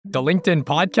The LinkedIn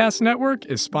Podcast Network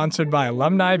is sponsored by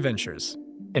Alumni Ventures.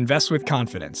 Invest with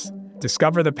confidence.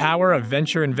 Discover the power of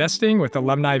venture investing with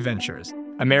Alumni Ventures,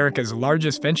 America's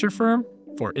largest venture firm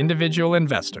for individual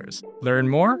investors. Learn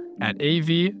more at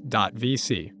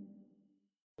av.vc.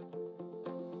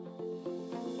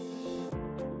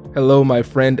 Hello, my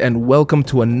friend, and welcome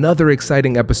to another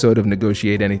exciting episode of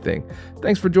Negotiate Anything.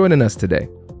 Thanks for joining us today.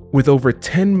 With over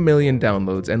 10 million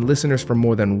downloads and listeners from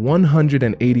more than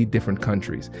 180 different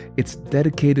countries, it's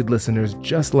dedicated listeners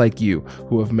just like you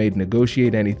who have made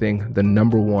Negotiate Anything the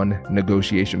 #1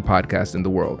 negotiation podcast in the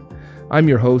world. I'm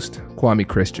your host, Kwame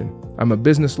Christian. I'm a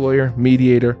business lawyer,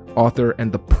 mediator, author,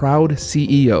 and the proud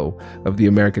CEO of the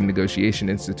American Negotiation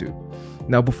Institute.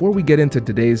 Now, before we get into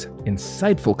today's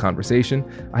insightful conversation,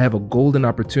 I have a golden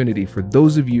opportunity for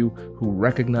those of you who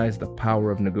recognize the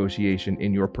power of negotiation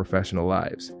in your professional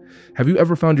lives. Have you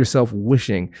ever found yourself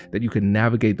wishing that you could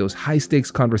navigate those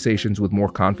high-stakes conversations with more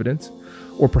confidence?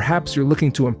 Or perhaps you're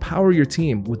looking to empower your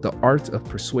team with the art of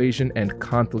persuasion and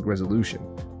conflict resolution.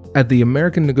 At the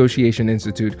American Negotiation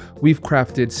Institute, we've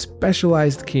crafted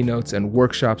specialized keynotes and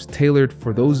workshops tailored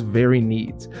for those very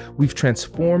needs. We've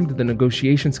transformed the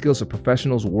negotiation skills of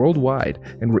professionals worldwide,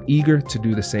 and we're eager to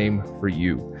do the same for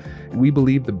you. We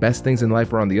believe the best things in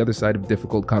life are on the other side of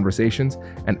difficult conversations,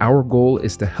 and our goal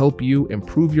is to help you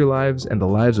improve your lives and the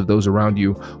lives of those around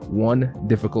you, one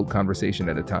difficult conversation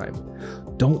at a time.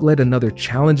 Don't let another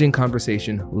challenging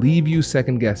conversation leave you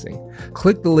second-guessing.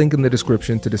 Click the link in the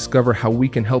description to discover how we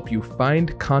can help you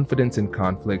find confidence in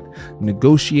conflict,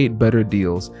 negotiate better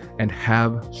deals, and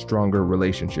have stronger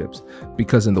relationships.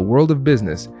 Because in the world of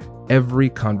business, every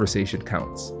conversation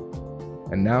counts.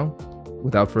 And now,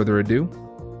 without further ado,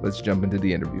 let's jump into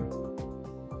the interview.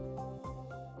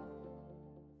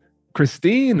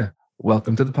 Christine,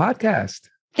 welcome to the podcast.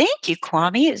 Thank you,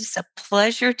 Kwame. It's a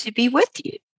pleasure to be with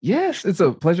you. Yes, it's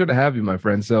a pleasure to have you, my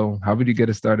friend. So how would you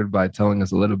get us started by telling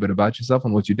us a little bit about yourself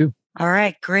and what you do? All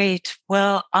right, great.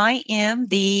 Well, I am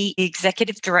the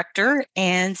executive director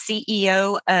and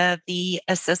CEO of the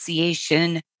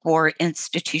Association for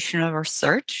Institutional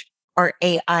Research, or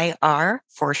AIR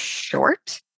for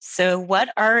short. So what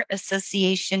our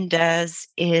association does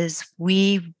is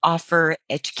we offer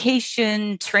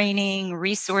education, training,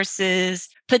 resources,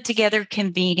 put together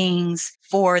convenings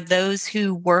for those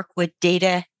who work with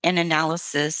data and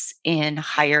analysis in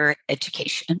higher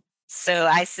education. So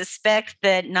I suspect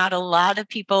that not a lot of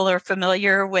people are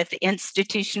familiar with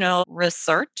institutional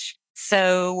research.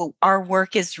 So our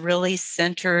work is really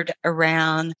centered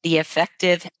around the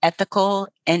effective, ethical,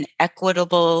 and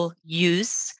equitable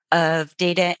use of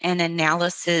data and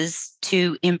analysis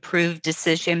to improve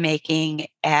decision-making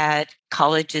at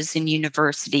colleges and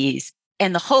universities.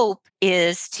 And the hope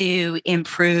is to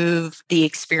improve the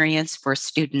experience for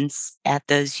students at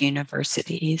those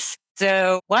universities.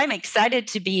 So what I'm excited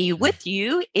to be with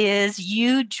you is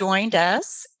you joined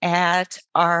us at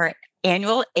our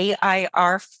annual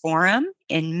AIR forum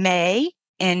in May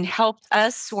and helped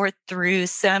us sort through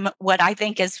what I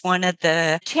think is one of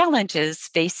the challenges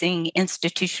facing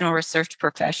institutional research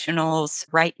professionals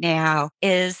right now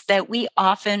is that we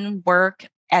often work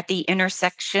at the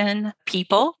intersection of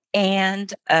people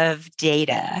and of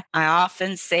data. I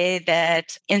often say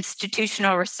that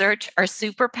institutional research, our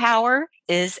superpower,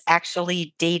 is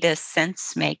actually data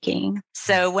sense making.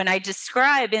 So when I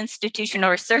describe institutional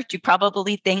research, you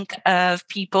probably think of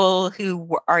people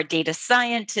who are data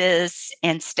scientists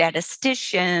and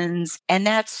statisticians, and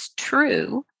that's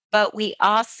true. But we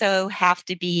also have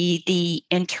to be the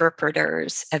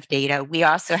interpreters of data. We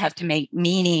also have to make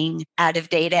meaning out of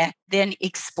data, then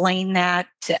explain that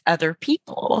to other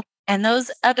people. And those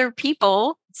other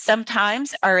people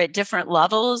sometimes are at different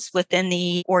levels within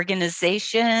the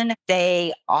organization.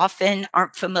 They often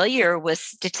aren't familiar with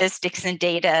statistics and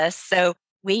data. So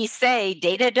we say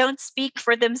data don't speak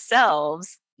for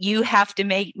themselves. You have to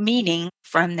make meaning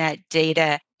from that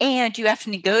data. And you have to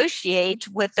negotiate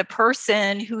with the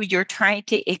person who you're trying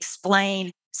to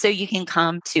explain so you can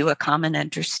come to a common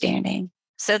understanding.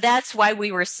 So that's why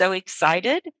we were so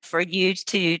excited for you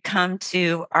to come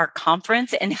to our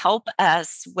conference and help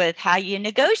us with how you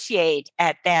negotiate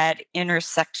at that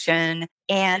intersection.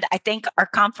 And I think our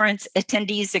conference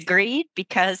attendees agreed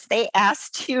because they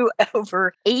asked you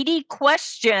over 80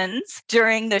 questions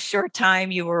during the short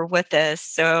time you were with us.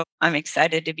 So I'm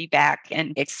excited to be back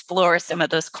and explore some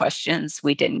of those questions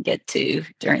we didn't get to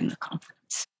during the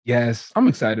conference. Yes, I'm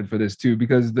excited for this too,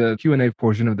 because the Q&A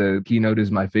portion of the keynote is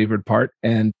my favorite part.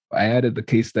 And I added the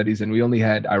case studies and we only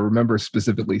had, I remember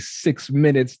specifically 6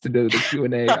 minutes to do the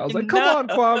Q&A. I was like, come No. on,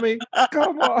 Kwame,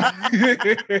 come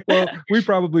on. Well, we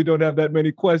probably don't have that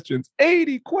many questions.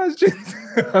 80 questions.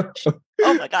 Oh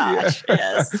my Yeah. gosh.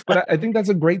 Yes. But I think that's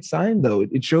a great sign, though.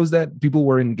 It shows that people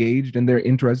were engaged and they're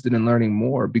interested in learning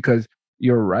more because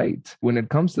you're right. When it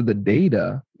comes to the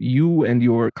data, you and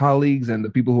your colleagues and the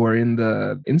people who are in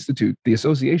the institute, the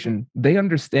association, they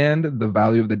understand the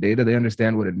value of the data. They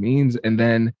understand what it means. And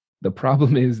then the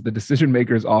problem is the decision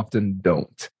makers often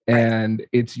don't. Right. And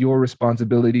it's your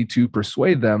responsibility to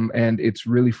persuade them. And it's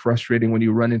really frustrating when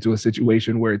you run into a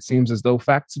situation where it seems as though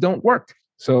facts don't work.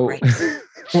 So Right.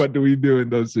 what do we do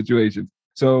in those situations?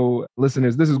 So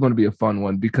listeners, this is going to be a fun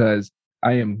one because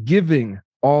I am giving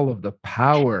all of the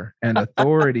power and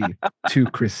authority to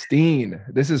Christine.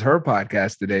 This is her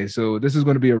podcast today. So this is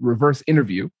going to be a reverse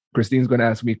interview. Christine's going to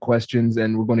ask me questions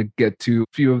and we're going to get to a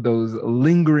few of those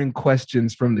lingering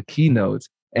questions from the keynotes.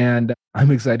 And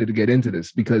I'm excited to get into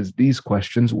this because these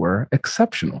questions were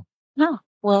exceptional. Oh,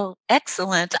 well,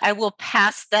 excellent. I will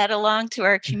pass that along to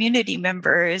our community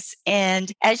members.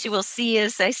 And as you will see,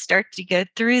 as I start to go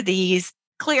through these,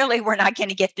 clearly we're not going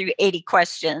to get through 80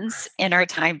 questions in our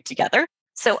time together.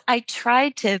 So I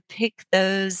tried to pick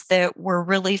those that were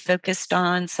really focused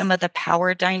on some of the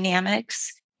power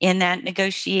dynamics in that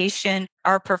negotiation.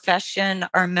 Our profession,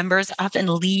 our members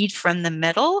often lead from the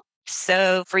middle.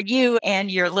 So for you and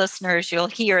your listeners, you'll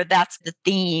hear that's the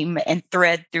theme and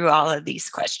thread through all of these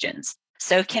questions.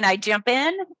 So can I jump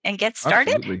in and get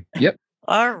started? Absolutely. Yep.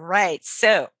 All right.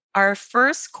 So our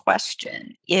first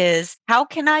question is, how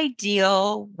can I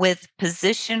deal with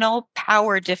positional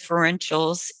power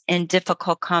differentials in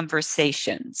difficult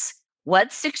conversations?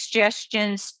 What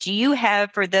suggestions do you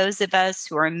have for those of us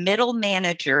who are middle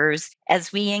managers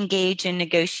as we engage in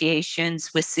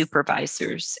negotiations with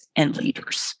supervisors and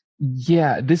leaders?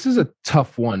 Yeah, this is a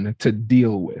tough one to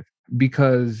deal with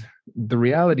because the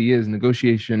reality is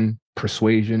negotiation,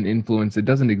 persuasion, influence, it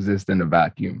doesn't exist in a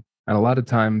vacuum. And a lot of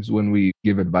times when we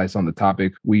give advice on the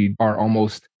topic, we are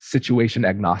almost situation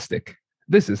agnostic.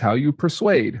 This is how you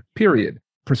persuade, period.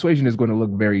 Persuasion is going to look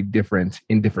very different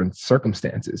in different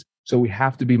circumstances. So we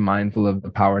have to be mindful of the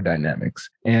power dynamics.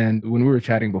 And when we were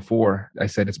chatting before, I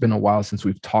said it's been a while since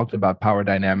we've talked about power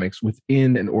dynamics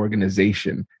within an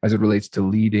organization as it relates to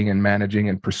leading and managing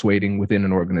and persuading within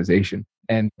an organization.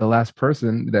 And the last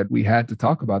person that we had to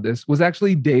talk about this was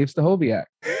actually Dave Stachowiak.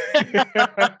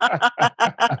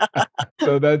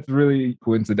 So that's really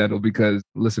coincidental because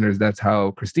listeners, that's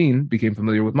how Christine became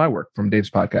familiar with my work from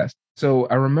Dave's podcast. So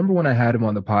I remember when I had him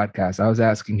on the podcast, I was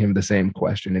asking him the same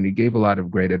question and he gave a lot of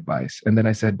great advice. And then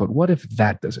I said, but what if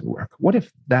that doesn't work? What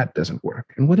if that doesn't work?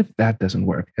 And what if that doesn't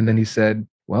work? And then he said,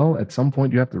 well, at some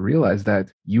point you have to realize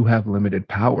that you have limited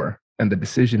power and the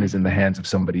decision is in the hands of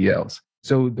somebody else.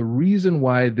 So the reason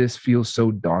why this feels so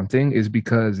daunting is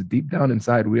because deep down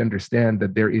inside, we understand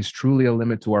that there is truly a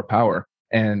limit to our power.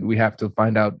 And we have to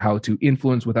find out how to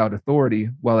influence without authority,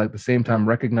 while at the same time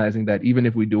recognizing that even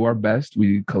if we do our best,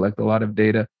 we collect a lot of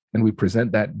data and we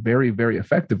present that very, very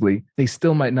effectively, they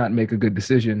still might not make a good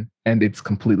decision and it's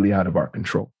completely out of our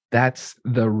control. That's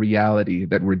the reality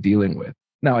that we're dealing with.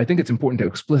 Now, I think it's important to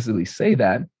explicitly say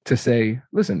that, to say,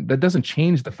 listen, that doesn't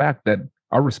change the fact that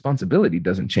our responsibility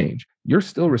doesn't change. You're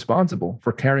still responsible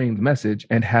for carrying the message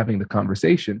and having the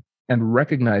conversation and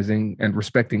recognizing and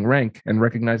respecting rank and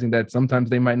recognizing that sometimes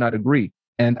they might not agree.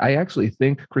 And I actually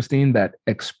think, Christine, that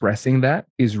expressing that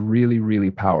is really,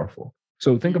 really powerful.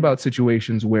 So think about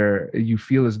situations where you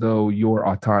feel as though your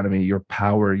autonomy, your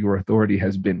power, your authority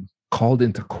has been called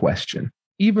into question.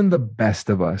 Even the best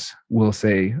of us will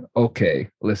say, okay,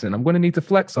 listen, I'm going to need to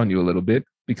flex on you a little bit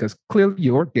because clearly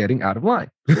you're getting out of line,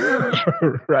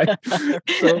 right?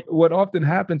 So what often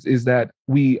happens is that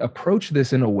we approach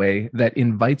this in a way that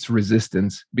invites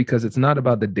resistance because it's not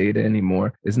about the data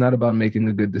anymore. It's not about making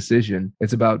a good decision.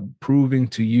 It's about proving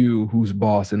to you who's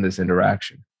boss in this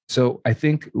interaction. So I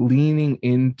think leaning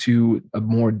into a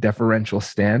more deferential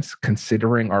stance,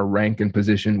 considering our rank and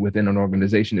position within an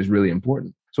organization is really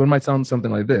important. So it might sound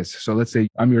something like this. So let's say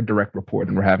I'm your direct report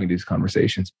and we're having these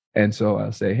conversations. And so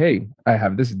I'll say, hey, I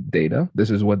have this data. This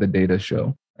is what the data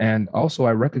show. And also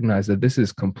I recognize that this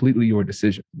is completely your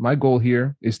decision. My goal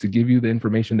here is to give you the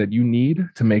information that you need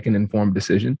to make an informed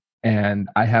decision. And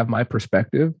I have my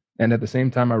perspective. And at the same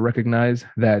time, I recognize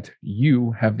that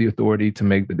you have the authority to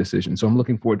make the decision. So I'm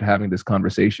looking forward to having this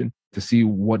conversation to see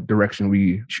what direction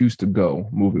we choose to go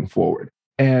moving forward.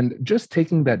 And just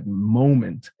taking that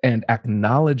moment and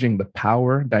acknowledging the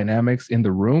power dynamics in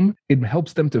the room, it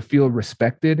helps them to feel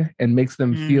respected and makes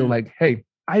them feel like, hey,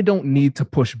 I don't need to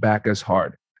push back as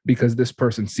hard because this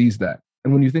person sees that.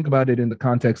 And when you think about it in the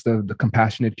context of the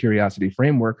compassionate curiosity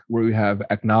framework, where we have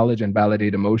acknowledge and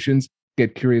validate emotions,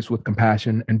 get curious with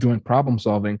compassion, and doing problem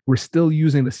solving, we're still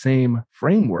using the same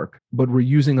framework, but we're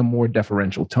using a more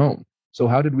deferential tone. So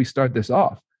how did we start this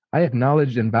off? I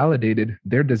acknowledged and validated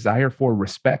their desire for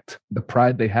respect, the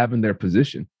pride they have in their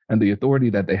position, and the authority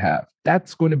that they have.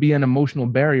 That's going to be an emotional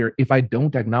barrier if I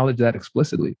don't acknowledge that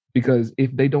explicitly. Because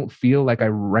if they don't feel like I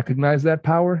recognize that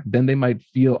power, then they might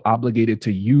feel obligated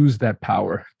to use that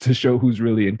power to show who's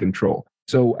really in control.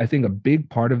 So I think a big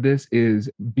part of this is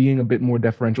being a bit more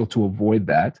deferential to avoid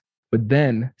that, but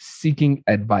then seeking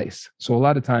advice. So a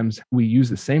lot of times we use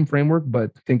the same framework,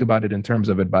 but think about it in terms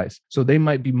of advice. So they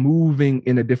might be moving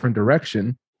in a different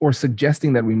direction or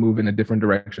suggesting that we move in a different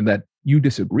direction that you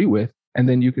disagree with. And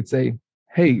then you could say,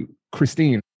 hey,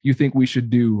 Christine, you think we should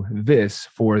do this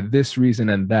for this reason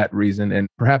and that reason, and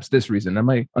perhaps this reason. Am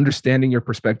I understanding your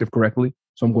perspective correctly?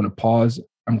 So I'm going to pause.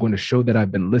 I'm going to show that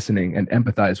I've been listening and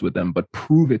empathize with them, but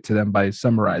prove it to them by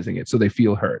summarizing it so they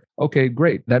feel heard. Okay,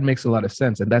 great. That makes a lot of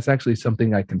sense. And that's actually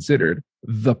something I considered.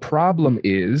 The problem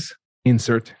is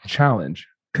insert challenge.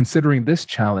 Considering this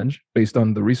challenge based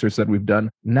on the research that we've done,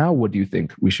 now what do you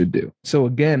think we should do? So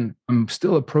again, I'm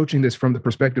still approaching this from the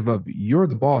perspective of you're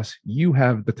the boss, you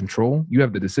have the control, you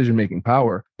have the decision-making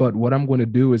power. But what I'm going to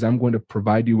do is I'm going to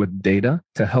provide you with data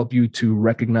to help you to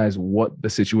recognize what the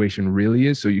situation really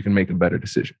is so you can make a better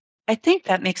decision. I think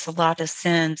that makes a lot of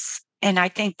sense. And I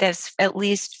think that's, at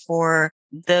least for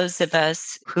those of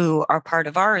us who are part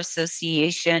of our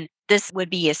association, this would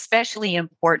be especially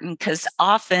important because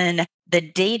often the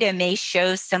data may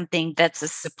show something that's a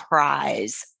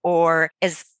surprise or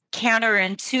is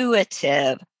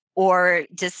counterintuitive or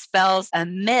dispels a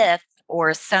myth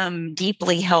or some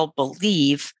deeply held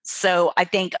belief. So I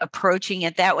think approaching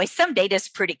it that way, some data is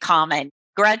pretty common.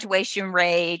 Graduation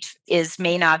rate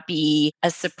may not be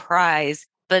a surprise,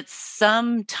 but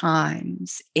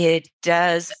sometimes it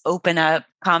does open up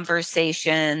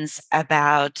conversations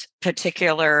about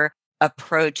particular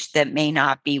approach that may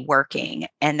not be working,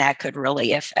 and that could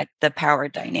really affect the power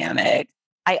dynamic.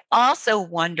 I also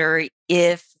wonder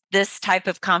if this type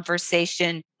of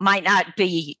conversation might not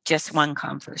be just one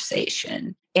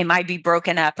conversation. It might be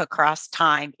broken up across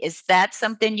time. Is that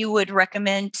something you would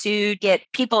recommend to get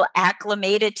people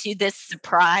acclimated to this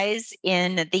surprise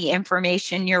in the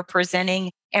information you're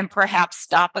presenting and perhaps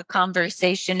stop a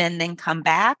conversation and then come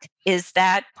back? Is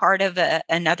that part of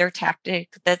another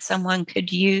tactic that someone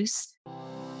could use?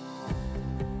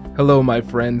 Hello, my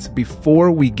friends.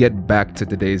 Before we get back to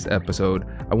today's episode,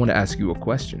 I want to ask you a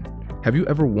question. Have you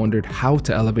ever wondered how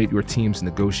to elevate your team's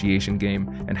negotiation game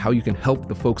and how you can help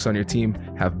the folks on your team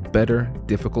have better,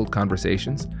 difficult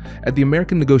conversations? At the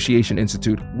American Negotiation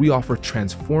Institute, we offer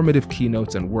transformative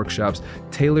keynotes and workshops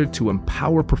tailored to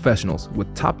empower professionals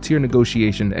with top-tier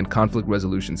negotiation and conflict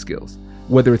resolution skills.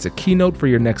 Whether it's a keynote for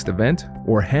your next event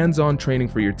or hands-on training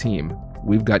for your team,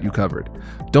 we've got you covered.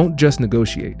 Don't just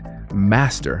negotiate.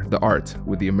 Master the art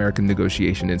with the American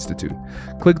Negotiation Institute.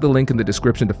 Click the link in the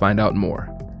description to find out more.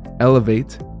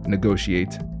 Elevate,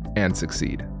 negotiate, and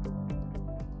succeed.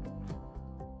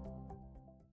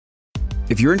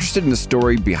 If you're interested in the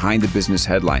story behind the business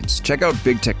headlines, check out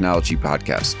Big Technology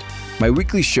Podcast, my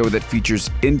weekly show that features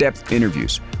in-depth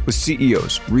interviews with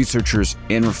CEOs, researchers,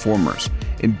 and reformers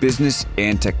in business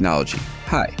and technology.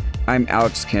 Hi, I'm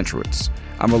Alex Kantrowitz.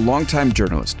 I'm a longtime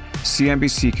journalist,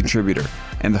 CNBC contributor,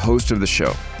 and the host of the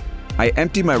show. I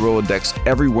empty my Rolodex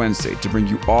every Wednesday to bring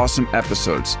you awesome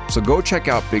episodes, so go check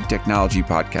out Big Technology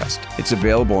Podcast. It's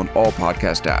available on all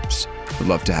podcast apps. Would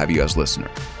love to have you as a listener.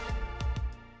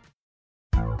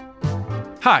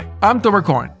 Hi, I'm Tomer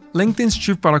Cohen, LinkedIn's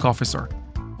Chief Product Officer.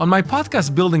 On my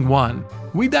podcast, Building One,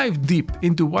 we dive deep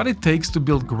into what it takes to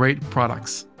build great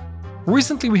products.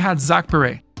 Recently, we had Zach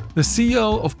Perret, the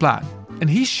CEO of Plaid, and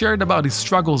he shared about his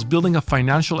struggles building a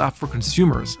financial app for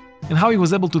consumers and how he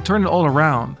was able to turn it all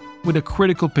around with a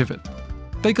critical pivot.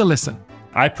 Take a listen.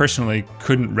 I personally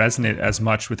couldn't resonate as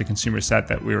much with the consumer set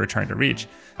that we were trying to reach.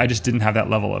 I just didn't have that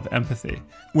level of empathy.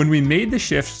 When we made the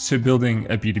shift to building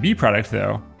a B2B product,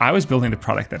 though, I was building the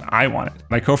product that I wanted.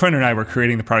 My co-founder and I were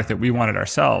creating the product that we wanted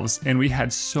ourselves, and we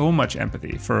had so much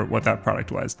empathy for what that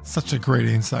product was. Such a great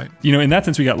insight. You know, in that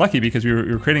sense, we got lucky because we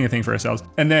were creating a thing for ourselves.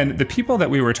 And then the people that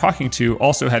we were talking to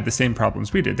also had the same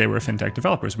problems we did. They were fintech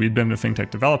developers. We'd been a fintech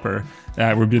developer.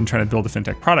 We've been trying to build a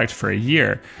fintech product for a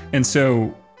year. And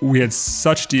so We had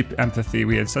such deep empathy.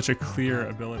 We had such a clear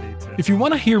ability to... If you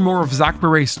want to hear more of Zach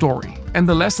Perret's story and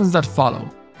the lessons that follow,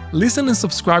 listen and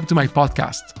subscribe to my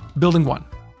podcast, Building One.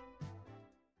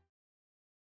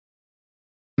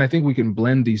 And I think we can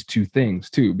blend these two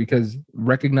things too, because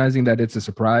recognizing that it's a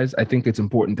surprise, I think it's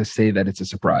important to say that it's a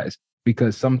surprise.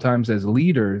 Because sometimes as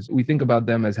leaders, we think about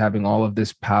them as having all of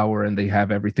this power and they have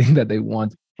everything that they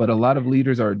want. But a lot of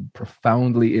leaders are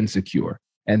profoundly insecure.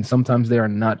 And sometimes they are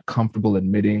not comfortable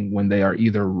admitting when they are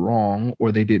either wrong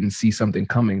or they didn't see something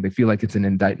coming. They feel like it's an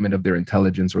indictment of their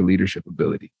intelligence or leadership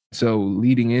ability. So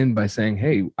leading in by saying,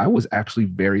 hey, I was actually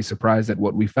very surprised at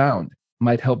what we found,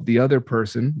 might help the other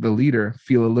person, the leader,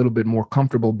 feel a little bit more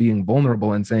comfortable being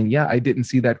vulnerable and saying, yeah, I didn't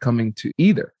see that coming to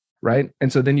either. Right.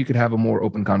 And so then you could have a more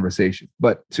open conversation.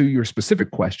 But to your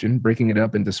specific question, breaking it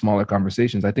up into smaller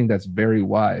conversations, I think that's very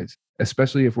wise,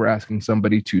 especially if we're asking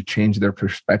somebody to change their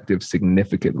perspective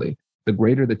significantly. The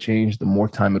greater the change, the more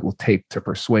time it will take to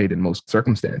persuade in most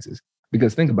circumstances.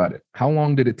 Because think about it. How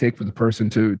long did it take for the person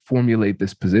to formulate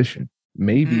this position?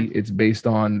 Maybe it's based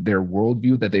on their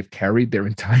worldview that they've carried their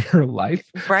entire life.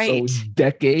 Right. So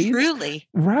decades. Truly.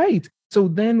 Right. So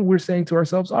then we're saying to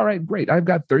ourselves, all right, great. I've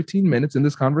got 13 minutes in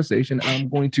this conversation. I'm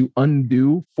going to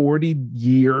undo 40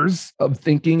 years of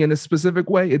thinking in a specific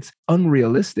way. It's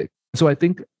unrealistic. So I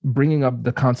think bringing up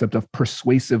the concept of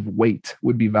persuasive weight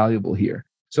would be valuable here.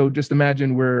 So just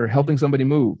imagine we're helping somebody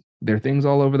move. There are things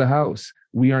all over the house.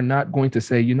 We are not going to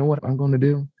say, you know what I'm going to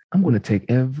do? I'm going to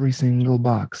take every single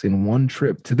box in one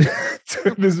trip to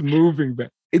this moving van.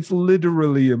 It's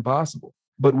literally impossible.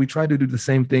 But we try to do the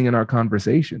same thing in our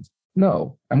conversations.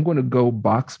 No, I'm going to go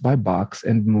box by box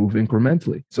and move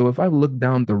incrementally. So if I look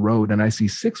down the road and I see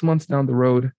 6 months down the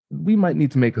road, we might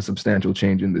need to make a substantial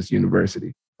change in this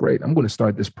university. Great. I'm going to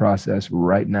start this process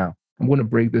right now. I'm going to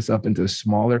break this up into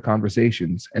smaller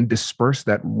conversations and disperse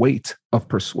that weight of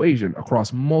persuasion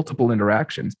across multiple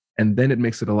interactions. And then it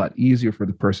makes it a lot easier for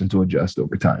the person to adjust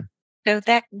over time. So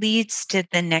that leads to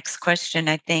the next question,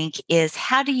 I think, is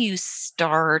how do you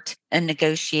start a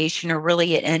negotiation or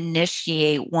really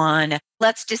initiate one?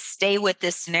 Let's just stay with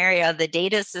this scenario. The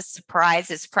data is a surprise.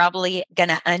 It's probably going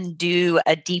to undo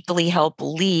a deeply held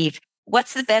belief.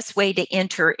 What's the best way to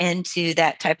enter into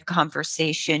that type of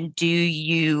conversation? Do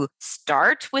you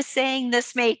start with saying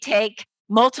this may take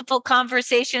multiple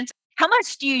conversations? How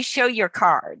much do you show your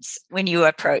cards when you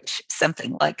approach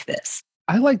something like this?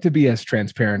 I like to be as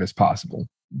transparent as possible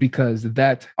because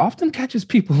that often catches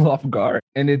people off guard.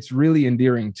 And it's really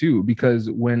endearing too, because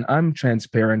when I'm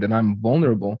transparent and I'm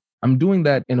vulnerable, I'm doing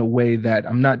that in a way that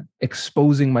I'm not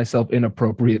exposing myself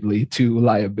inappropriately to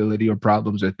liability or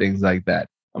problems or things like that.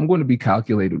 I'm going to be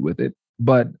calculated with it.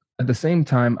 But at the same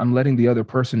time, I'm letting the other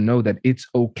person know that it's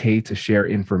okay to share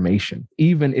information,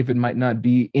 even if it might not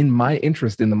be in my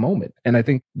interest in the moment. And I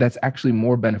think that's actually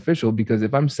more beneficial because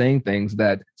if I'm saying things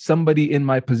that somebody in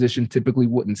my position typically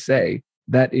wouldn't say,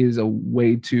 that is a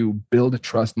way to build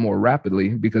trust more rapidly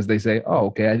because they say, oh,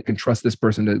 okay, I can trust this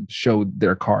person to show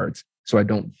their cards. So I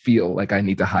don't feel like I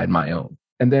need to hide my own.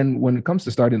 And then when it comes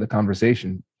to starting the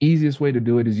conversation, easiest way to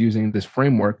do it is using this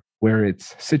framework where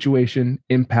it's situation,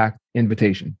 impact,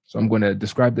 invitation. So I'm going to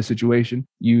describe the situation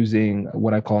using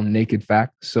what I call naked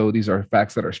facts. So these are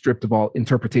facts that are stripped of all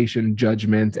interpretation,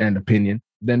 judgment, and opinion.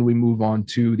 Then we move on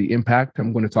to the impact.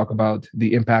 I'm going to talk about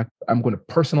the impact. I'm going to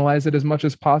personalize it as much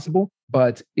as possible.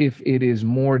 But if it is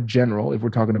more general, if we're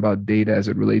talking about data as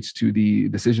it relates to the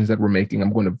decisions that we're making,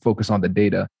 I'm going to focus on the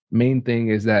data. Main thing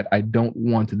is that I don't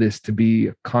want this to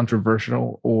be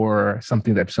controversial or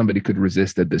something that somebody could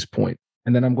resist at this point.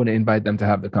 And then I'm going to invite them to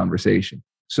have the conversation.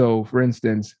 So for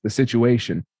instance, the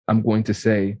situation, I'm going to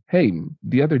say, hey,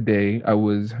 the other day I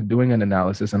was doing an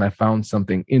analysis and I found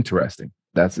something interesting.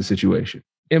 That's the situation.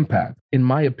 Impact. In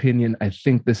my opinion, I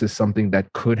think this is something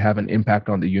that could have an impact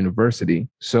on the university.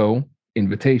 So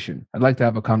invitation. I'd like to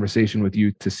have a conversation with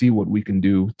you to see what we can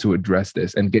do to address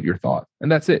this and get your thought.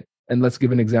 And that's it. And let's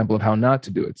give an example of how not to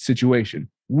do it.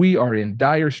 Situation. We are in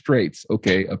dire straits.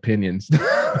 Okay, opinions.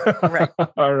 Right.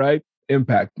 All right.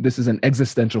 Impact. This is an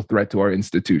existential threat to our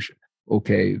institution.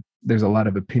 Okay, there's a lot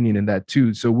of opinion in that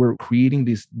too. So we're creating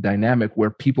this dynamic where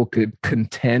people could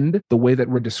contend the way that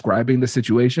we're describing the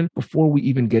situation before we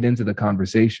even get into the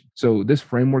conversation. So this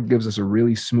framework gives us a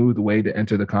really smooth way to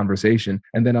enter the conversation.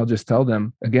 And then I'll just tell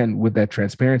them, again, with that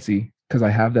transparency, because I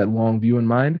have that long view in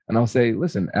mind. And I'll say,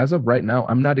 listen, as of right now,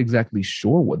 I'm not exactly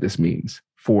sure what this means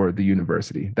for the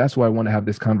university. That's why I want to have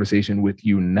this conversation with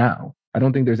you now. I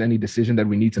don't think there's any decision that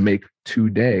we need to make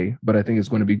today, but I think it's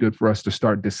going to be good for us to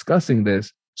start discussing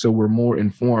this so we're more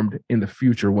informed in the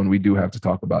future when we do have to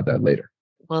talk about that later.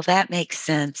 Well, that makes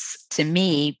sense to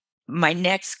me. my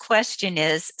next question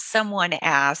is, someone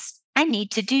asked, I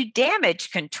need to do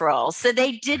damage control. So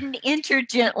they didn't enter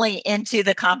gently into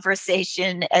the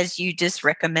conversation as you just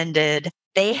recommended.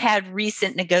 They had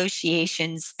recent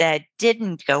negotiations that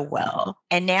didn't go well.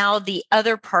 And now the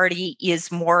other party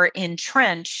is more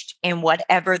entrenched in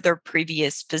whatever their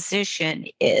previous position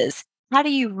is. How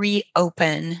do you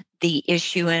reopen the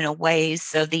issue in a way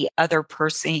so the other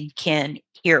person can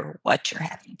hear what you're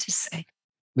having to say?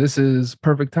 This is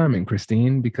perfect timing,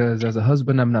 Christine, because as a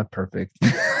husband, I'm not perfect.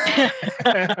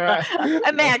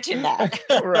 Imagine that.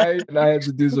 Right? And I had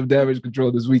to do some damage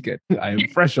control this weekend. I am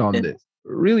fresh on this.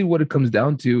 Really, what it comes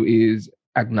down to is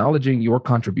acknowledging your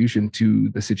contribution to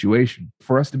the situation.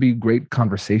 For us to be great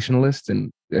conversationalists,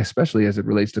 and especially as it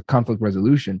relates to conflict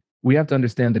resolution, we have to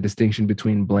understand the distinction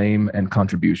between blame and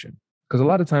contribution. Because a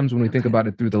lot of times when we think about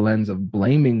it through the lens of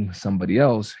blaming somebody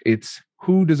else, it's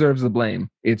who deserves the blame.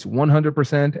 It's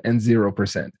 100% and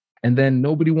 0%. And then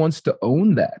nobody wants to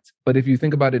own that. But if you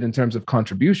think about it in terms of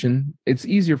contribution, it's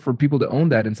easier for people to own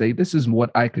that and say, this is what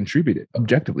I contributed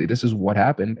objectively. This is what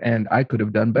happened. And I could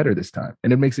have done better this time.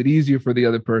 And it makes it easier for the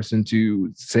other person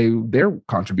to say their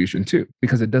contribution too,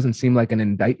 because it doesn't seem like an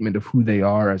indictment of who they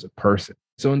are as a person.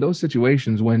 So in those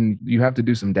situations, when you have to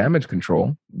do some damage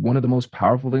control, one of the most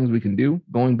powerful things we can do,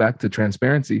 going back to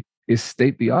transparency, is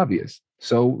state the obvious.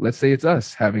 So let's say it's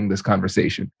us having this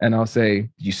conversation, and I'll say,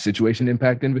 you situation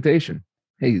impact invitation.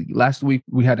 Hey, last week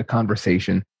we had a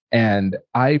conversation, and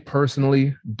I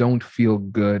personally don't feel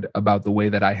good about the way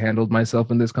that I handled myself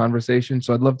in this conversation.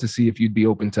 So I'd love to see if you'd be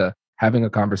open to having a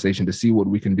conversation to see what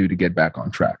we can do to get back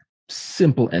on track.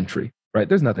 Simple entry, right?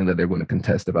 There's nothing that they're going to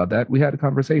contest about that. We had a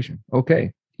conversation.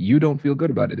 Okay, you don't feel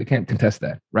good about it. They can't contest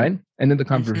that, right? And in the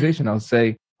conversation,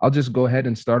 I'll just go ahead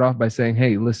and start off by saying,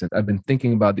 hey, listen, I've been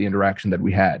thinking about the interaction that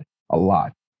we had a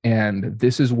lot. And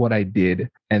this is what I did.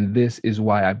 And this is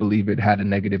why I believe it had a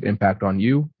negative impact on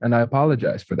you. And I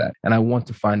apologize for that. And I want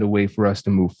to find a way for us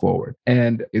to move forward.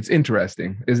 And it's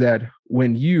interesting is that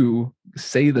when you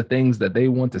say the things that they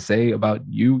want to say about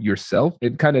you yourself,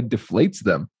 it kind of deflates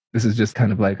them. This is just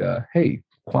kind of like a, hey,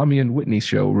 Kwame and Whitney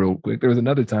show real quick. There was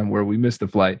another time where we missed a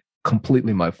flight.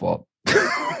 Completely my fault.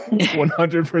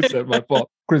 100% my fault.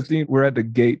 Christine, we're at the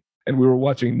gate and we were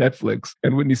watching Netflix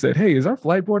and Whitney said, hey, is our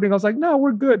flight boarding? I was like, no,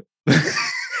 we're good.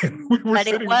 But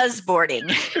it was boarding.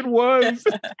 It was.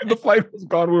 And the flight was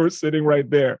gone. We were sitting right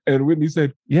there. And Whitney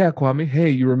said, yeah, Kwame, hey,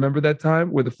 you remember that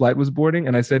time where the flight was boarding?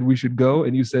 And I said, we should go.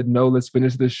 And you said, no, let's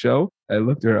finish this show. I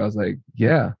looked at her. I was like,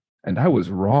 yeah. And I was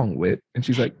wrong, Whit. And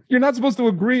she's like, you're not supposed to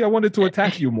agree. I wanted to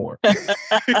attack you more.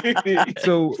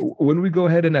 So when we go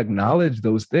ahead and acknowledge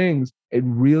those things, it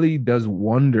really does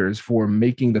wonders for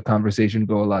making the conversation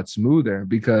go a lot smoother,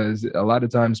 because a lot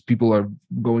of times people are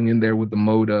going in there with the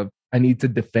mode of, I need to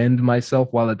defend myself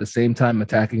while at the same time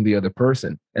attacking the other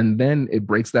person. And then it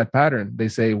breaks that pattern. They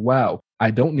say, wow, I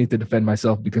don't need to defend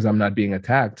myself because I'm not being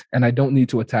attacked. And I don't need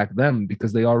to attack them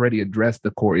because they already addressed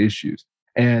the core issues.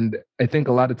 And I think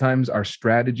a lot of times our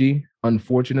strategy,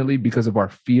 unfortunately, because of our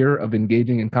fear of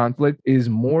engaging in conflict, is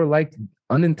more like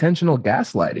unintentional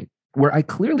gaslighting, where I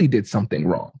clearly did something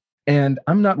wrong and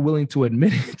I'm not willing to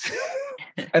admit it.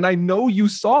 And I know you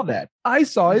saw that. I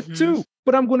saw it too,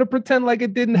 but I'm going to pretend like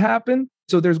it didn't happen.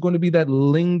 So there's going to be that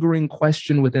lingering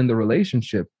question within the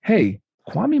relationship. Hey,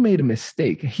 Kwame made a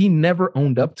mistake. He never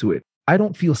owned up to it. I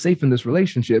don't feel safe in this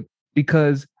relationship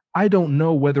because I don't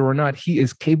know whether or not he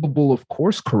is capable of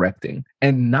course correcting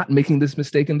and not making this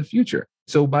mistake in the future.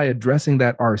 So by addressing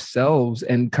that ourselves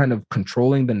and kind of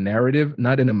controlling the narrative,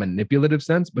 not in a manipulative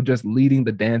sense, but just leading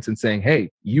the dance and saying,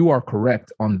 hey, you are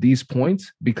correct on these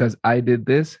points because I did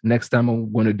this. Next time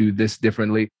I'm going to do this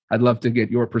differently. I'd love to get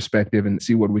your perspective and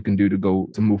see what we can do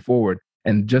to move forward.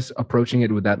 And just approaching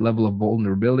it with that level of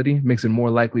vulnerability makes it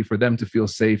more likely for them to feel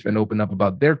safe and open up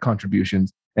about their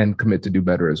contributions and commit to do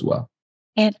better as well.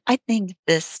 And I think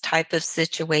this type of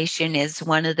situation is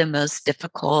one of the most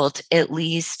difficult, at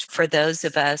least for those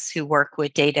of us who work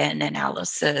with data and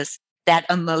analysis, that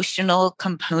emotional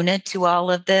component to all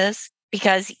of this.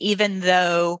 Because even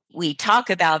though we talk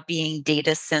about being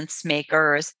data sense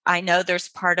makers, I know there's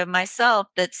part of myself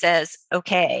that says,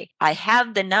 okay, I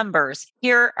have the numbers,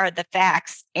 here are the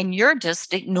facts, and you're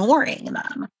just ignoring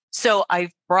them. So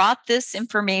I've brought this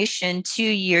information to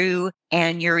you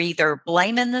and you're either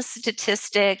blaming the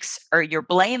statistics or you're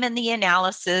blaming the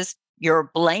analysis, you're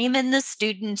blaming the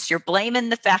students, you're blaming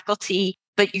the faculty,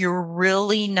 but you're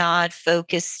really not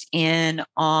focused in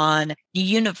on the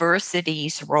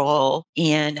university's role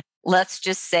in, let's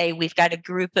just say we've got a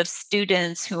group of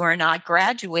students who are not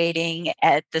graduating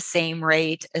at the same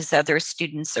rate as other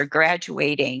students are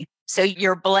graduating. So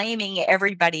you're blaming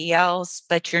everybody else,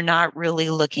 but you're not really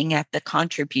looking at the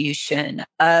contribution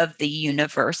of the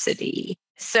university.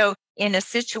 So in a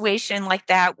situation like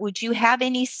that, would you have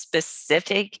any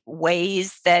specific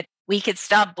ways that we could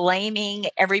stop blaming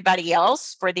everybody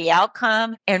else for the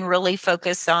outcome and really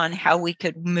focus on how we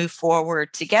could move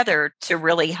forward together to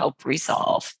really help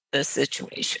resolve the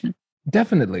situation?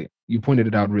 Definitely. You pointed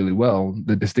it out really well,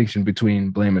 the distinction between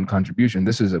blame and contribution.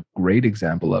 This is a great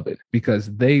example of it because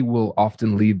they will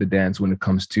often lead the dance when it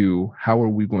comes to how are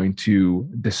we going to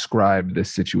describe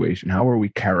this situation? How are we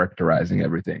characterizing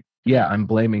everything? Yeah, I'm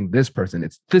blaming this person.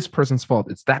 It's this person's fault.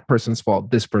 It's that person's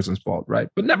fault. This person's fault, right?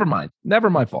 But never mind. Never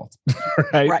my fault,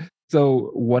 right? Right. So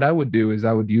what I would do is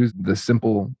I would use the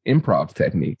simple improv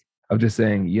technique of just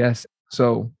saying, yes.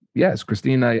 So yes,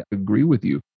 Christine, I agree with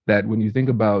you that when you think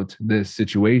about this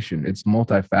situation, it's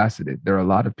multifaceted. There are a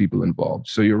lot of people involved.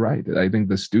 So you're right. I think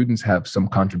the students have some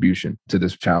contribution to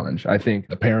this challenge. I think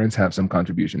the parents have some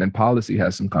contribution and policy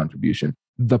has some contribution.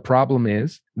 The problem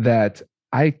is that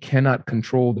I cannot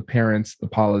control the parents, the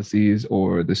policies,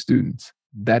 or the students.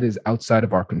 That is outside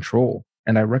of our control.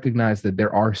 And I recognize that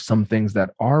there are some things that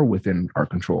are within our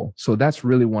control. So that's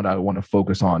really what I want to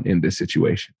focus on in this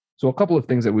situation. So a couple of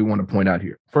things that we want to point out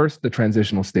here. First, the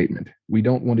transitional statement. We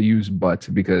don't want to use but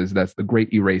because that's the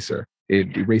great eraser.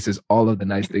 It erases all of the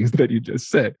nice things that you just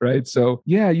said, right? So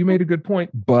yeah, you made a good point,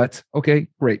 but okay,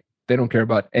 great. They don't care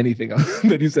about anything else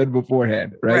that you said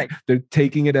beforehand, right? They're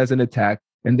taking it as an attack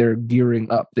and they're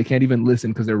gearing up. They can't even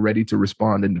listen because they're ready to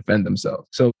respond and defend themselves.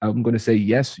 So I'm going to say,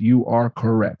 yes, you are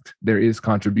correct. There is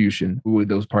contribution with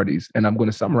those parties. And I'm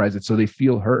going to summarize it so they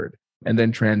feel heard and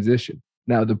then transition.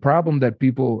 Now, the problem that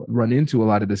people run into a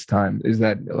lot of this time is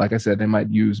that, like I said, they might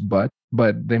use but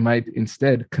they might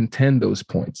instead contend those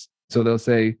points. So they'll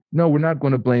say, no, we're not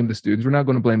going to blame the students. We're not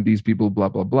going to blame these people, blah,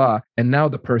 blah, blah. And now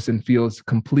the person feels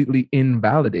completely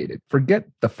invalidated. Forget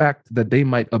the fact that they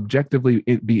might objectively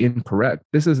be incorrect.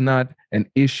 This is not an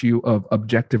issue of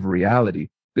objective reality.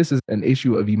 This is an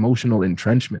issue of emotional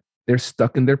entrenchment. They're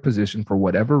stuck in their position for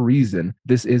whatever reason.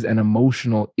 This is an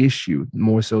emotional issue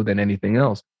more so than anything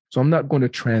else. So I'm not going to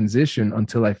transition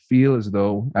until I feel as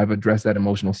though I've addressed that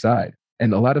emotional side.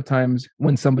 And a lot of times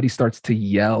when somebody starts to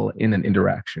yell in an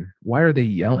interaction, why are they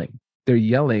yelling? They're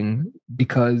yelling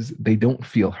because they don't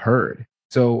feel heard.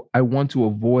 So I want to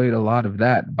avoid a lot of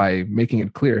that by making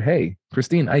it clear, hey,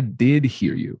 Christine, I did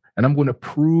hear you, and I'm going to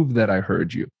prove that I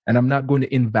heard you. And I'm not going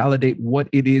to invalidate what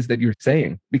it is that you're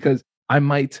saying because I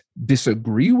might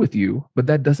disagree with you, but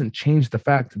that doesn't change the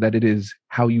fact that it is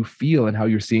how you feel and how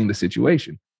you're seeing the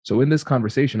situation. So in this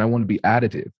conversation, I want to be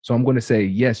additive. So I'm going to say,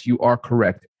 yes, you are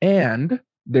correct. And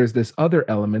there's this other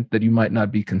element that you might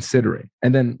not be considering.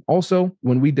 And then also,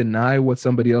 when we deny what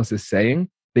somebody else is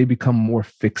saying, they become more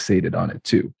fixated on it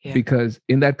too. Yeah. Because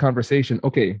in that conversation,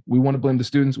 okay, we want to blame the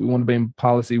students, we want to blame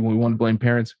policy, we want to blame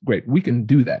parents. Great, we can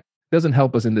do that. Doesn't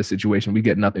help us in this situation. We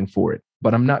get nothing for it.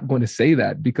 But I'm not going to say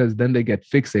that because then they get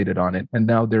fixated on it. And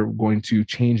now they're going to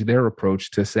change their approach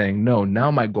to saying, no,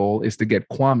 now my goal is to get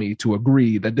Kwame to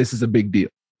agree that this is a big deal.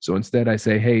 So instead I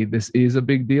say, hey, this is a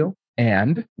big deal.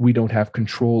 And we don't have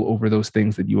control over those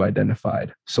things that you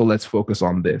identified. So let's focus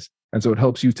on this. And so it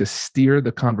helps you to steer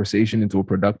the conversation into a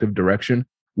productive direction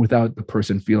without the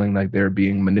person feeling like they're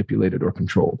being manipulated or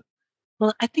controlled.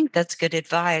 Well, I think that's good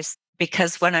advice.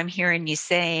 Because what I'm hearing you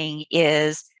saying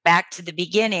is back to the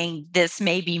beginning, this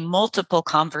may be multiple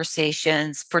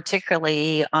conversations,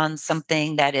 particularly on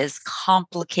something that is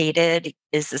complicated,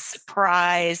 is a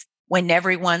surprise, when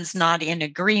everyone's not in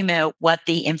agreement what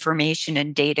the information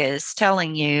and data is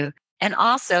telling you. And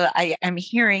also, I'm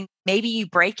hearing maybe you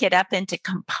break it up into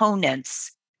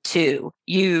components too.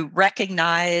 You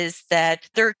recognize that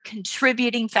they're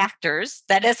contributing factors.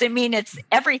 That doesn't mean it's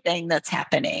everything that's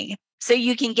happening. So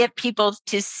you can get people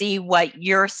to see what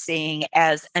you're seeing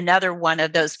as another one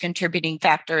of those contributing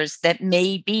factors that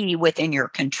may be within your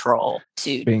control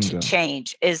to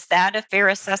change. Is that a fair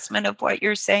assessment of what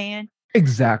you're saying?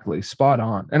 Exactly. Spot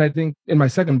on. And I think in my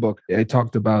second book, I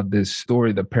talked about this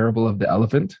story, the parable of the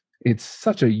elephant. It's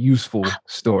such a useful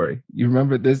story. You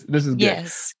remember this? This is good.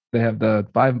 Yes. They have the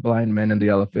 5 blind men and the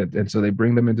elephant. And so they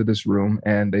bring them into this room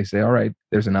and they say, all right,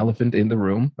 there's an elephant in the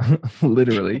room,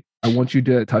 literally. I want you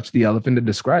to touch the elephant and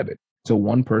describe it. So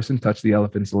one person touched the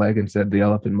elephant's leg and said the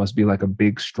elephant must be like a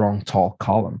big, strong, tall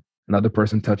column. Another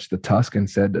person touched the tusk and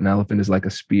said an elephant is like a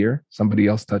spear. Somebody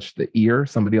else touched the ear.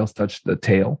 Somebody else touched the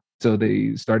tail. So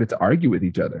they started to argue with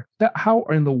each other. How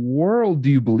in the world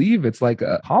do you believe it's like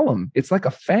a column? It's like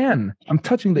a fan. I'm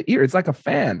touching the ear. It's like a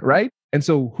fan, right? And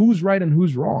so who's right and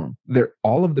who's wrong?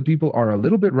 All of the people are a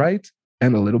little bit right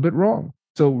and a little bit wrong.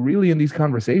 So really in these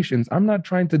conversations, I'm not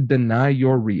trying to deny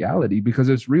your reality because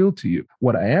it's real to you.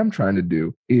 What I am trying to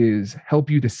do is help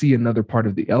you to see another part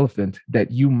of the elephant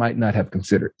that you might not have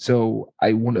considered. So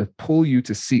I want to pull you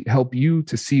to see, help you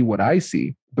to see what I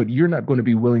see, but you're not going to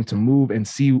be willing to move and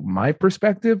see my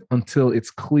perspective until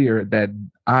it's clear that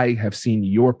I have seen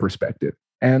your perspective.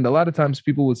 And a lot of times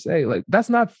people would say, like, that's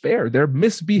not fair. They're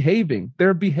misbehaving.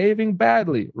 They're behaving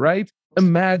badly, right?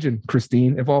 Imagine,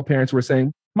 Christine, if all parents were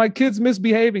saying, my kid's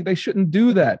misbehaving, they shouldn't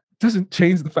do that. Doesn't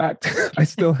change the fact I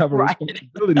still have a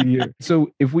responsibility here.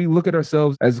 So if we look at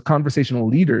ourselves as conversational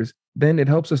leaders, then it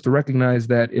helps us to recognize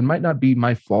that it might not be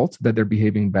my fault that they're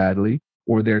behaving badly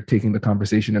or they're taking the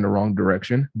conversation in the wrong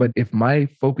direction. But if my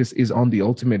focus is on the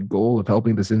ultimate goal of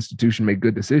helping this institution make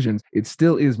good decisions, it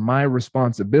still is my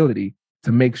responsibility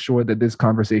to make sure that this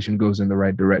conversation goes in the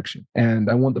right direction. And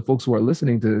I want the folks who are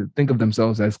listening to think of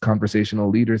themselves as conversational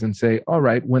leaders and say, all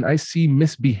right, when I see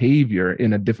misbehavior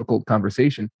in a difficult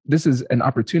conversation, this is an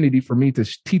opportunity for me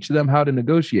to teach them how to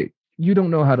negotiate. You don't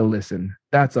know how to listen.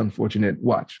 That's unfortunate.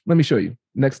 Watch. Let me show you.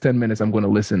 Next 10 minutes, I'm going to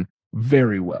listen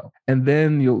very well. And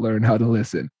then you'll learn how to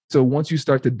listen. So once you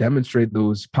start to demonstrate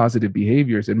those positive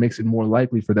behaviors, it makes it more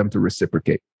likely for them to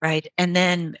reciprocate. Right. And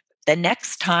then the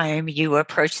next time you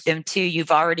approach them too, you've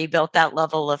already built that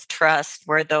level of trust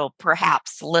where they'll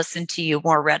perhaps listen to you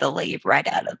more readily right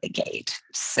out of the gate.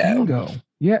 So, bingo.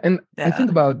 Yeah. And I think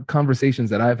about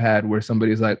conversations that I've had where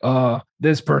somebody's like, oh,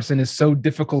 this person is so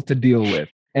difficult to deal with.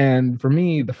 And for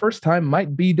me, the first time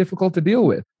might be difficult to deal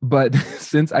with. But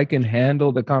since I can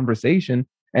handle the conversation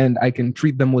and I can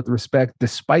treat them with respect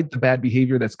despite the bad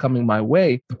behavior that's coming my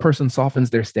way, the person softens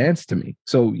their stance to me.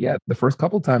 So yeah, the first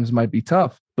couple times might be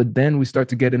tough, but then we start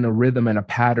to get in a rhythm and a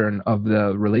pattern of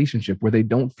the relationship where they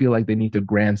don't feel like they need to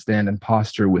grandstand and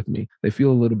posture with me. They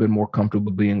feel a little bit more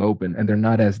comfortable being open and they're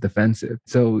not as defensive.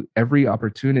 So every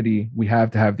opportunity we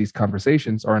have to have these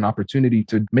conversations are an opportunity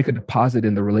to make a deposit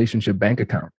in the relationship bank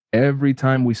account. Every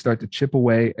time we start to chip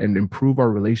away and improve our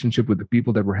relationship with the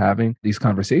people that we're having these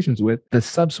conversations with, the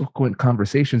subsequent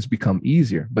conversations become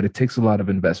easier, but it takes a lot of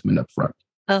investment up front.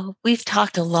 Well, we've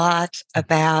talked a lot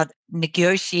about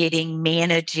negotiating,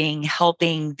 managing,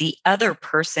 helping the other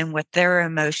person with their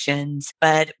emotions.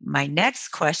 But my next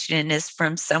question is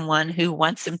from someone who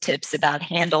wants some tips about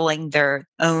handling their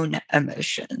own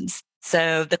emotions.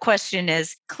 So the question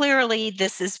is, clearly,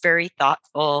 this is very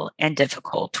thoughtful and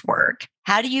difficult work.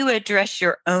 How do you address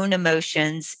your own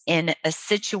emotions in a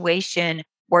situation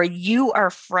where you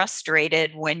are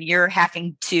frustrated when you're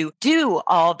having to do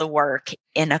all the work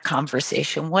in a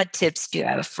conversation? What tips do you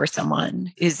have for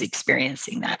someone who's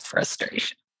experiencing that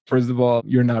frustration? First of all,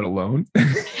 you're not alone.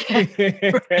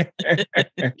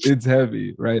 It's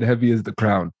heavy, right? Heavy is the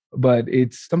crown. But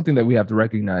it's something that we have to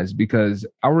recognize because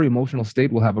our emotional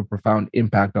state will have a profound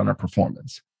impact on our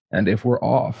performance. And if we're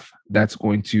off, that's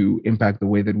going to impact the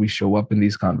way that we show up in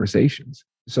these conversations.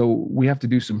 So we have to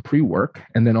do some pre-work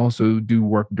and then also do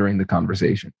work during the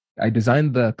conversation. I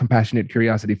designed the compassionate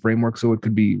curiosity framework so it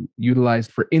could be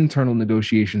utilized for internal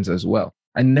negotiations as well.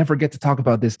 I never get to talk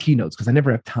about this keynotes because I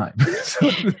never have time. So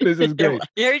this is great.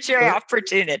 Here's your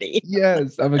opportunity.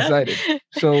 Yes, I'm excited.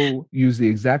 So use the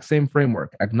exact same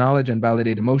framework. Acknowledge and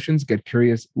validate emotions, get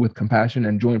curious with compassion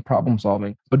and join problem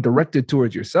solving, but directed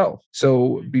towards yourself.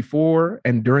 So before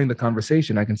and during the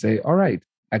conversation, I can say, all right,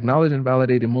 acknowledge and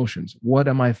validate emotions. What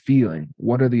am I feeling?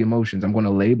 What are the emotions? I'm going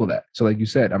to label that. So like you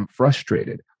said, I'm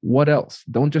frustrated. What else?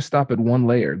 Don't just stop at one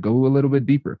layer. Go a little bit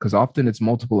deeper because often it's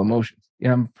multiple emotions.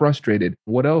 Yeah, I'm frustrated.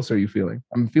 What else are you feeling?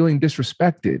 I'm feeling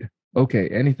disrespected. Okay,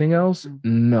 anything else?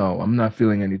 No, I'm not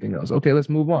feeling anything else. Okay, let's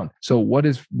move on. So what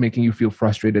is making you feel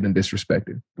frustrated and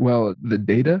disrespected? Well, the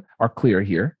data are clear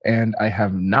here, and I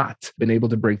have not been able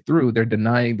to break through. They're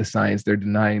denying the science. They're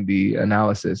denying the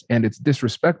analysis. And it's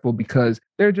disrespectful because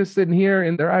they're just sitting here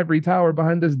in their ivory tower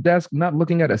behind this desk, not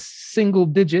looking at a single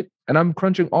digit. And I'm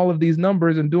crunching all of these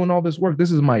numbers and doing all this work.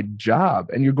 This is my job.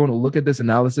 And you're going to look at this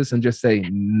analysis and just say,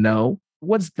 no,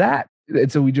 what's that? And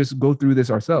so we just go through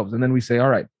this ourselves. And then we say, all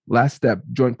right, last step,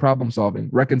 joint problem solving,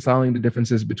 reconciling the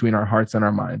differences between our hearts and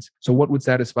our minds. So what would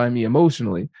satisfy me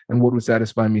emotionally and what would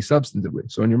satisfy me substantively?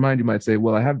 So in your mind, you might say,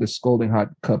 well, I have this scalding hot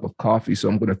cup of coffee, so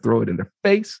I'm going to throw it in their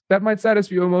face. That might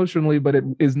satisfy you emotionally, but it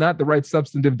is not the right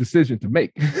substantive decision to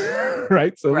make.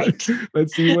 Right? So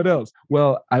let's see what else.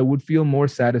 Well, I would feel more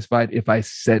satisfied if I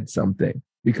said something,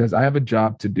 because I have a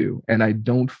job to do and I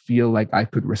don't feel like I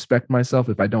could respect myself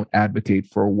if I don't advocate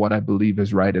for what I believe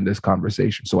is right in this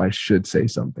conversation. So I should say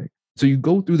something. So you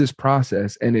go through this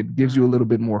process and it gives you a little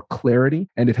bit more clarity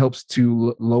and it helps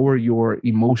to lower your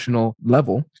emotional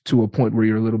level to a point where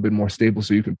you're a little bit more stable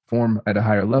so you can perform at a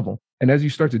higher level. And as you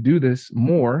start to do this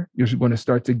more, you're going to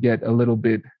start to get a little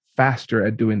bit faster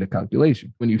at doing the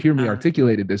calculation. When you hear me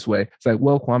articulate it this way, it's like,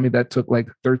 well, Kwame, that took like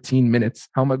 13 minutes.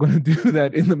 How am I going to do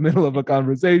that in the middle of a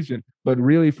conversation? But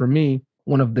really, for me,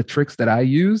 one of the tricks that I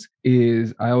use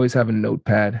is I always have a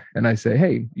notepad and I say,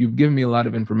 hey, you've given me a lot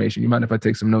of information. You mind if I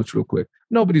take some notes real quick?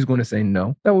 Nobody's going to say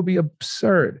no. That would be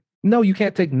absurd. No, you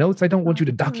can't take notes. I don't want you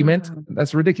to document.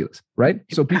 That's ridiculous, right?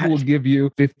 So people will give you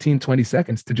 15, 20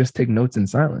 seconds to just take notes in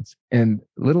silence. And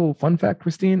little fun fact,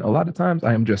 Christine, a lot of times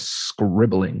I am just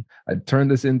scribbling. I turn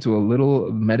this into a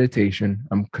little meditation.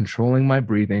 I'm controlling my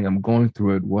breathing. I'm going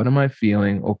through it. What am I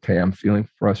feeling? Okay, I'm feeling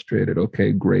frustrated.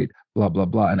 Okay, great. Blah, blah,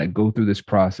 blah. And I go through this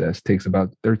process, takes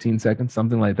about 13 seconds,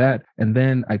 something like that. And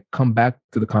then I come back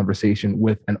to the conversation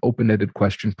with an open-ended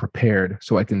question prepared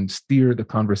so I can steer the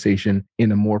conversation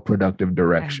in a more productive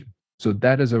direction. So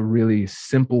that is a really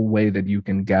simple way that you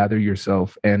can gather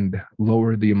yourself and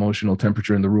lower the emotional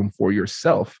temperature in the room for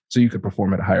yourself so you can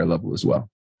perform at a higher level as well.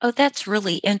 Oh, that's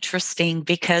really interesting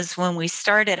because when we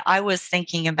started, I was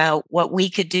thinking about what we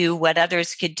could do, what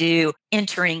others could do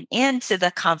entering into the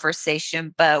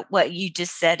conversation. But what you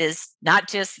just said is not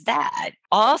just that.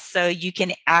 Also, you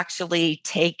can actually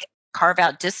carve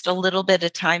out just a little bit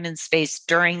of time and space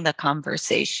during the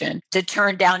conversation to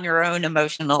turn down your own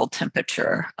emotional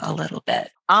temperature a little bit.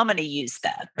 I'm going to use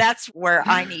that. That's where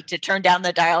I need to turn down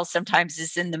the dial sometimes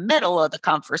is in the middle of the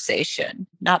conversation,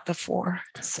 not before.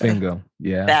 So bingo.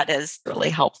 Yeah. that is really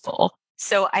helpful.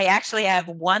 So I actually have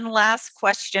one last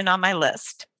question on my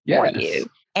list for you.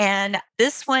 And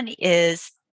this one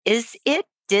is it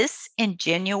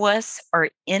disingenuous or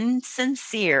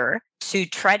insincere to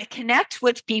try to connect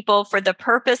with people for the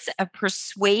purpose of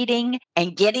persuading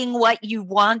and getting what you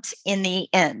want in the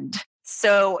end?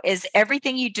 So is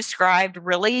everything you described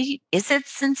really, is it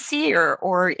sincere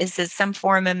or is it some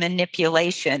form of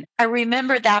manipulation? I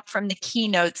remember that from the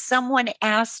keynote. Someone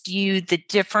asked you the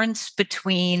difference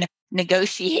between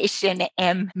negotiation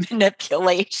and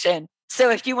manipulation. So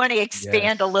if you want to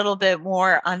expand a little bit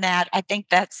more on that, I think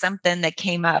that's something that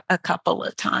came up a couple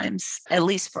of times, at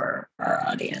least for our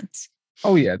audience.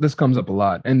 Oh, yeah, this comes up a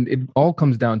lot. And it all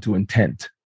comes down to intent,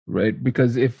 right?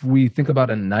 Because if we think about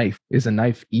a knife, is a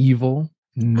knife evil?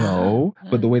 No,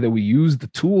 but the way that we use the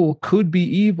tool could be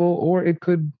evil, or it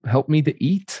could help me to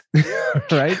eat,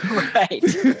 right? Right.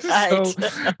 So,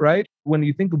 right? When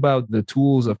you think about the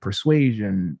tools of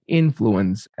persuasion,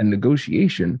 influence, and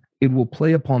negotiation, it will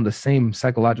play upon the same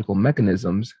psychological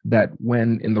mechanisms that,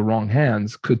 when in the wrong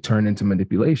hands, could turn into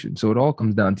manipulation. So it all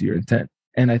comes down to your intent.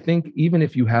 And I think even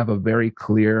if you have a very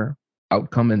clear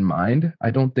outcome in mind,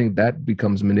 I don't think that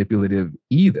becomes manipulative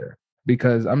either.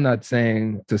 Because I'm not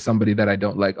saying to somebody that I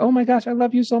don't like, oh my gosh, I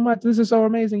love you so much. This is so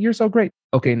amazing. You're so great.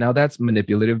 Okay, now that's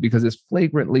manipulative because it's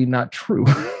flagrantly not true,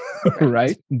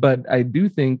 right? But I do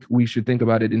think we should think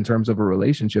about it in terms of a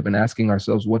relationship and asking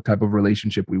ourselves what type of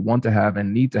relationship we want to have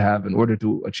and need to have in order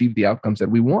to achieve the outcomes that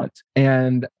we want.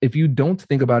 And if you don't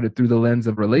think about it through the lens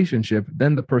of relationship,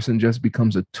 then the person just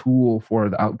becomes a tool for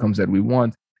the outcomes that we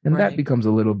want. And that becomes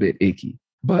a little bit icky.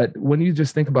 But when you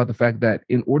just think about the fact that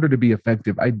in order to be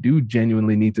effective, I do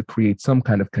genuinely need to create some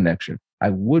kind of connection.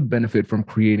 I would benefit from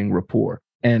creating rapport.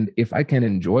 And if I can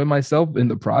enjoy myself in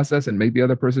the process and make the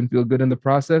other person feel good in the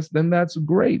process, then that's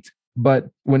great.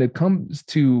 But when it comes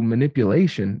to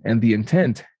manipulation and the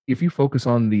intent, if you focus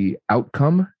on the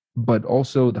outcome, but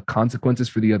also the consequences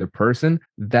for the other person,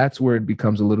 that's where it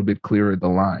becomes a little bit clearer the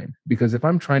line. Because if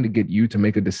I'm trying to get you to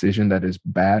make a decision that is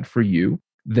bad for you,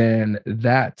 then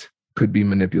that could be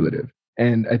manipulative.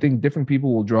 And I think different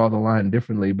people will draw the line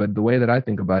differently. But the way that I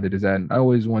think about it is that I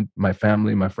always want my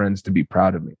family, my friends to be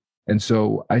proud of me. And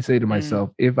so I say to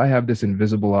myself, if I have this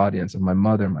invisible audience of my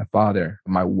mother, my father,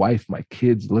 my wife, my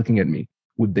kids looking at me,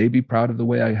 would they be proud of the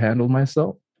way I handled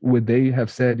myself? Would they have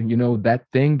said, you know, that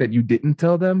thing that you didn't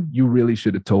tell them, you really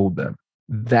should have told them?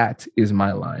 That is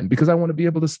my line, because I want to be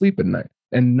able to sleep at night,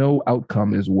 and no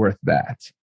outcome is worth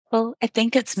that. Well, I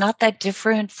think it's not that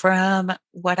different from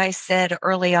what I said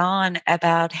early on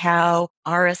about how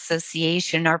our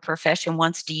association, our profession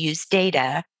wants to use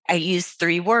data. I used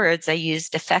 3 words. I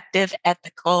used effective,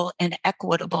 ethical, and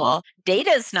equitable. Data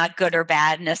is not good or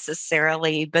bad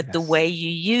necessarily, but the way you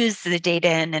use the data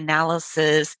and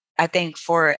analysis, I think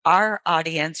for our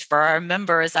audience, for our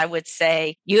members, I would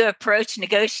say you approach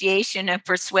negotiation and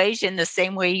persuasion the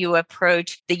same way you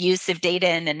approach the use of data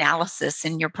and analysis,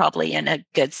 and you're probably in a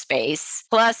good space.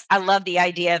 Plus, I love the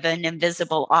idea of an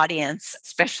invisible audience,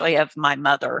 especially of my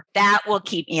mother. That will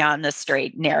keep me on the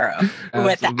straight and narrow,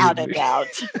 without a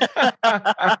doubt.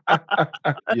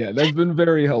 Yeah, that's been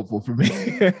very helpful for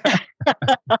me.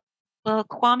 Well,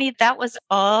 Kwame, that was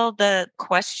all the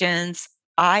questions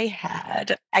I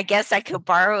had. I guess I could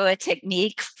borrow a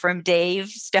technique from Dave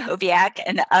Stachowiak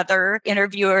and other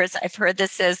interviewers. I've heard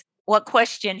this as, what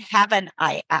question haven't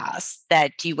I asked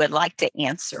that you would like to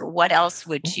answer? What else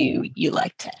would you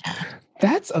like to add?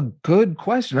 That's a good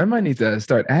question. I might need to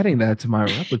start adding that to my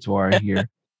repertoire here.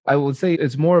 I would say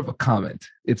it's more of a comment.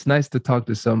 It's nice to talk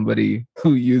to somebody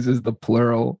who uses the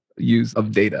plural use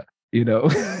of data, you know?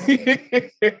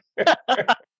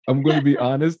 I'm going to be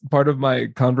honest. Part of my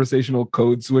conversational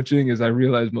code switching is I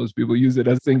realize most people use it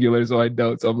as singular, so I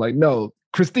don't. So I'm like, no,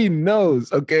 Christine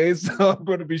knows. Okay. So I'm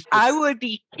going to be. I would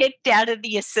be kicked out of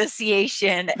the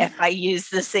association if I use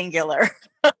the singular.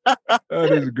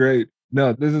 That is great.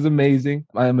 No, this is amazing.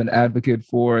 I am an advocate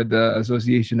for the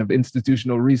Association of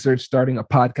Institutional Research, starting a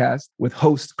podcast with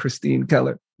host Christine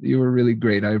Keller. You were really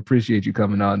great. I appreciate you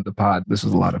coming on the pod. This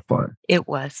was a lot of fun. It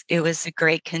was a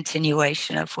great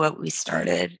continuation of what we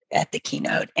started at the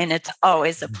keynote. And it's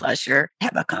always a pleasure to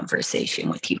have a conversation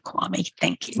with you, Kwame.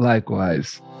 Thank you.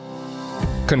 Likewise.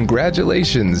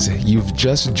 Congratulations! You've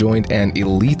just joined an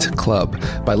elite club.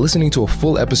 By listening to a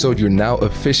full episode, you're now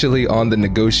officially on the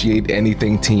Negotiate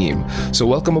Anything team. So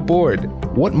welcome aboard.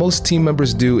 What most team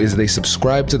members do is they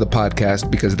subscribe to the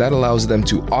podcast because that allows them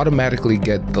to automatically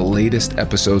get the latest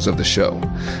episodes of the show.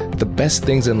 The best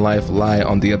things in life lie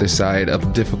on the other side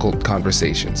of difficult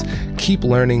conversations. Keep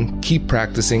learning, keep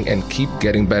practicing, and keep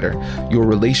getting better. Your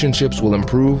relationships will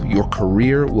improve, your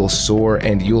career will soar,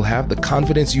 and you'll have the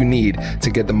confidence you need to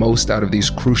get the most out of these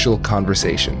crucial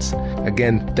conversations.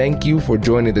 Again, thank you for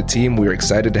joining the team. We're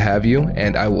excited to have you,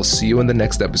 and I will see you in the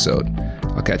next episode.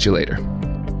 I'll catch you later.